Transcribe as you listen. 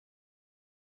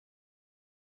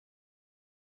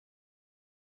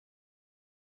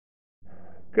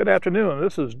Good afternoon.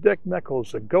 This is Dick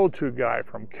Nichols, the go-to guy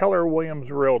from Keller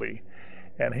Realty.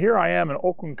 And here I am in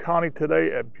Oakland County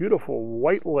today at beautiful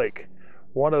White Lake,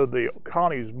 one of the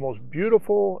county's most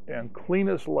beautiful and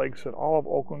cleanest lakes in all of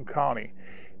Oakland County.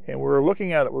 And we'll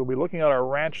be looking at our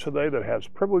ranch today that has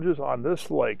privileges on this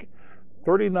lake,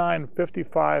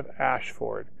 3955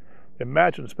 Ashford.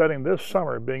 Imagine spending this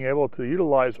summer being able to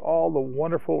utilize all the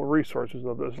wonderful resources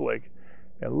of this lake.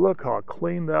 And look how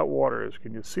clean that water is.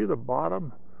 Can you see the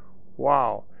bottom?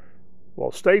 Wow.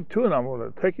 Well, stay tuned. I'm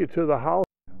going to take you to the house.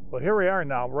 Well, here we are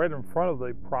now, right in front of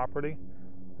the property.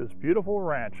 This beautiful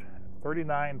ranch,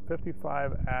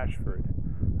 3955 Ashford.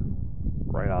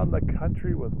 Right out in the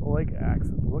country with lake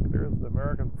access. Look, there's the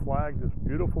American flag. This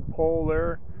beautiful pole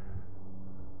there.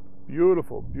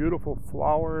 Beautiful, beautiful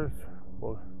flowers.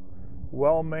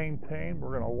 Well maintained.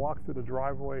 We're going to walk through the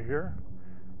driveway here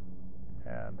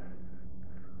and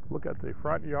look at the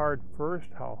front yard first.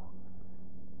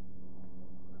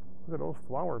 Look at those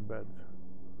flower beds,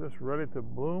 just ready to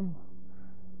bloom.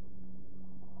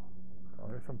 Oh,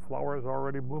 there's some flowers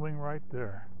already blooming right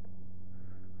there.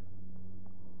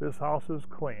 This house is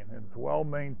clean. It's well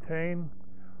maintained.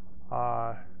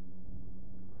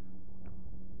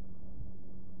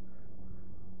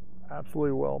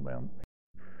 Absolutely well maintained.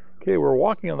 Okay, we're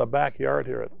walking in the backyard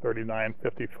here at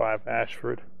 3955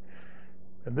 Ashford.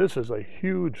 And this is a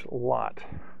huge lot.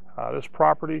 This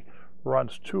property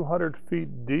runs 200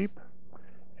 feet deep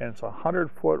and it's 100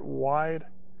 foot wide,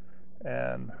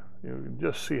 and you can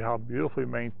just see how beautifully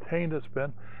maintained it's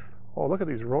been. Oh, look at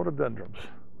these rhododendrons.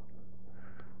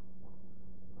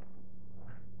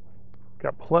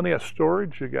 Got plenty of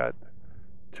storage. You got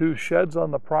 2 sheds on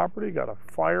the property, got a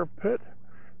fire pit,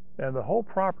 and the whole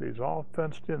property is all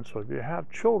fenced in. So if you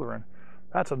have children,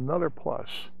 that's another plus.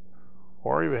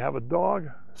 Or if you have a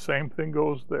dog, same thing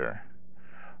goes there.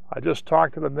 I just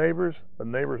talked to the neighbors. The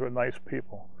neighbors are nice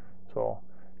people, so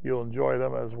you'll enjoy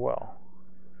them as well.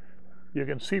 You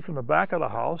can see from the back of the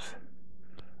house,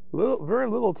 very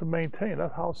little to maintain.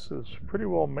 That house is pretty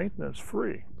well maintenance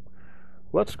free.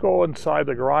 Let's go inside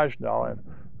the garage now, and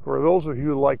for those of you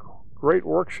who like great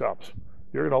workshops,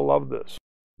 you're going to love this.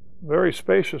 Very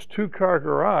spacious 2-car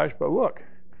garage, but look,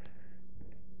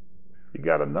 you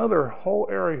got another whole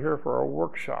area here for a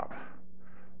workshop.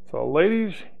 So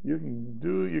ladies, you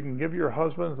can give your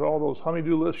husbands all those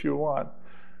honey-do lists you want,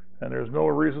 and there's no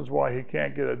reasons why he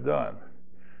can't get it done.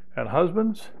 And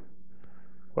husbands,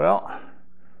 well,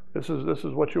 this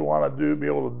is what you want to do, be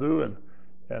able to do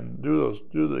and do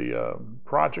the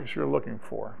projects you're looking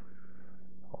for.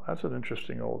 Well, that's an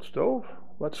interesting old stove.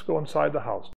 Let's go inside the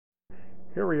house.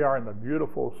 Here we are in the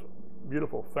beautiful,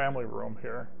 beautiful family room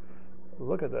here.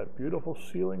 Look at that beautiful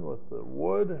ceiling with the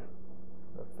wood,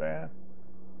 the fan,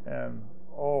 and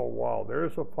oh wow,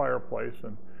 there's a fireplace,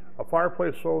 and a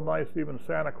fireplace so nice even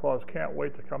Santa Claus can't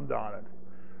wait to come down it.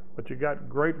 But you got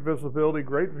great visibility,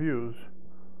 great views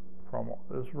from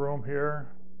this room here,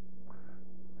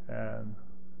 and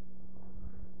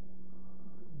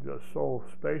just so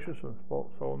spacious and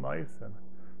so nice. And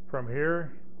from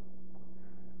here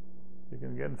you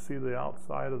can again see the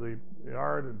outside of the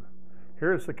yard. And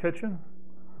here's the kitchen,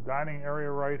 dining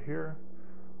area right here.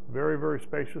 Very, very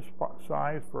spacious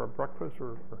size for a breakfast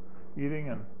or for eating.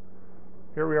 And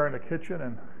here we are in the kitchen.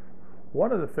 And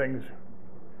one of the things,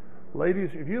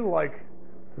 ladies, if you like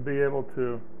to be able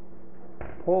to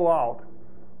pull out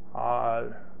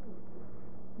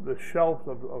the shelves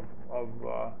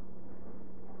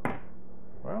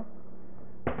well,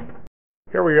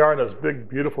 here we are in this big,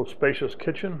 beautiful, spacious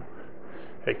kitchen.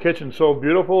 A kitchen so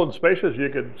beautiful and spacious you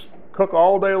could cook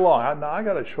all day long. Now I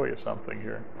got to show you something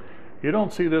here. You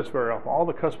don't see this very often. All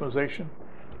the customization.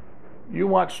 You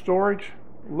want storage?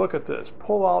 Look at this.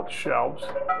 Pull-out shelves.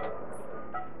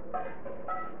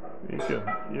 You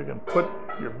can put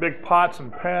your big pots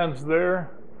and pans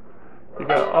there. You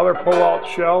got other pull-out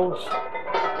shelves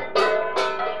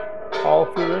all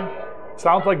through there.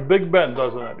 Sounds like Big Ben,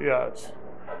 doesn't it? Yes.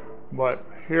 But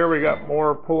here we got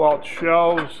more pull-out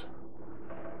shelves.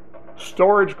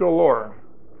 Storage galore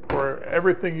for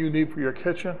everything you need for your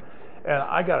kitchen. And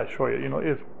I got to show you,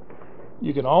 if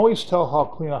you can always tell how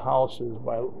clean a house is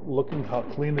by looking how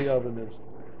clean the oven is.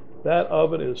 That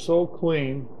oven is so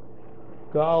clean.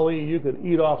 Golly, you could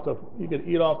eat off the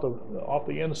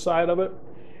inside of it.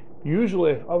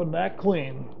 Usually, an oven that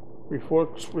clean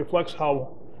reflects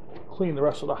how clean the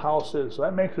rest of the house is. So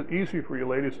that makes it easy for you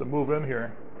ladies to move in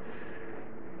here.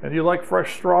 And you like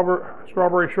fresh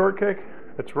strawberry shortcake?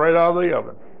 It's right out of the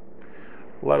oven.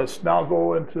 Let us now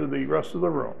go into the rest of the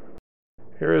room.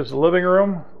 Here is the living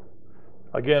room.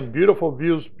 Again, beautiful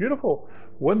views, beautiful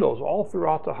windows all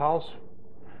throughout the house.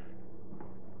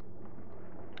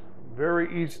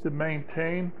 very easy to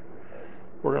maintain.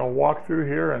 We're going to walk through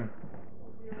here, and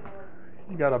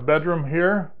you got a bedroom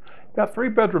here. You got 3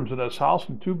 bedrooms in this house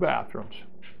and 2 bathrooms.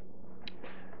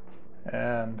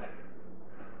 And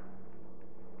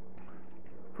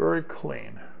very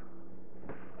clean.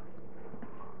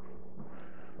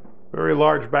 Very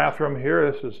large bathroom here.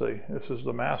 This is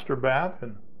the master bath,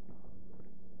 and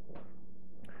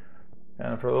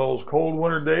for those cold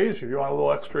winter days, if you want a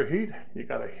little extra heat, you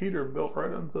got a heater built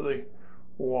right into the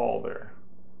wall there.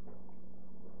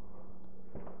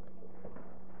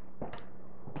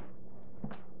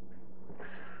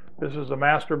 This is the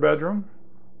master bedroom,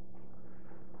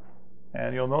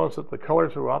 and you'll notice that the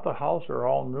colors throughout the house are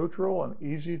all neutral and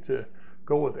easy to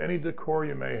go with any decor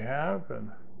you may have.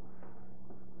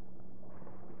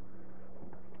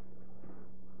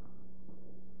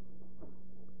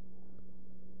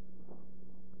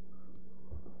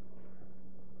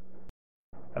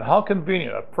 And how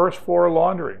convenient, a first floor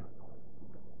laundry.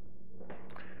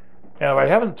 And if I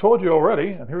haven't told you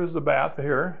already, and here's the bath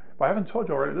here, if I haven't told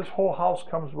you already, this whole house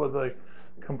comes with a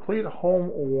complete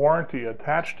home warranty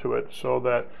attached to it, so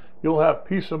that you'll have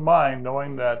peace of mind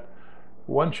knowing that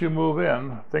once you move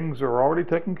in, things are already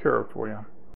taken care of for you.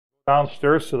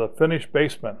 Downstairs to the finished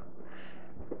basement.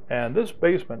 And this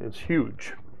basement is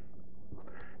huge.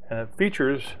 And it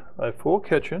features a full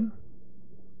kitchen,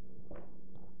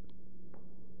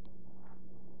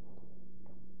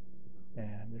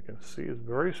 and you can see it's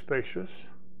very spacious.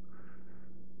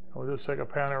 We'll just take a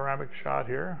panoramic shot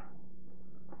here.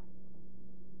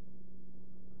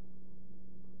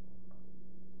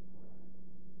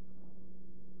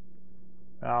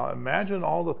 Now imagine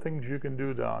all the things you can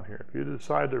do down here. If you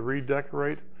decide to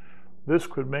redecorate, this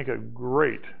could make a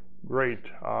great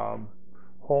home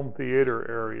theater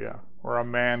area, or a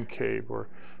man cave, or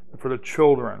for the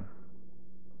children.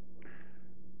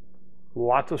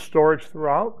 Lots of storage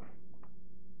throughout.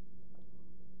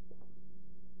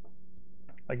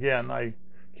 Again, I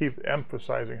keep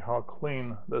emphasizing how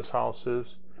clean this house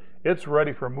is. It's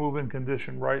ready for move-in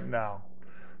condition right now.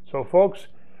 So folks,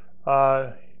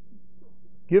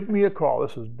 give me a call.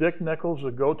 This is Dick Nichols,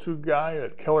 the go-to guy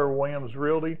at Keller Williams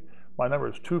Realty. My number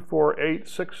is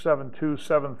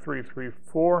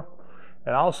 248-672-7334,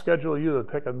 and I'll schedule you to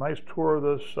take a nice tour of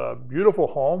this beautiful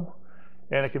home,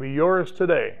 and it can be yours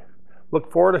today.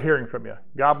 Look forward to hearing from you.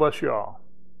 God bless you all.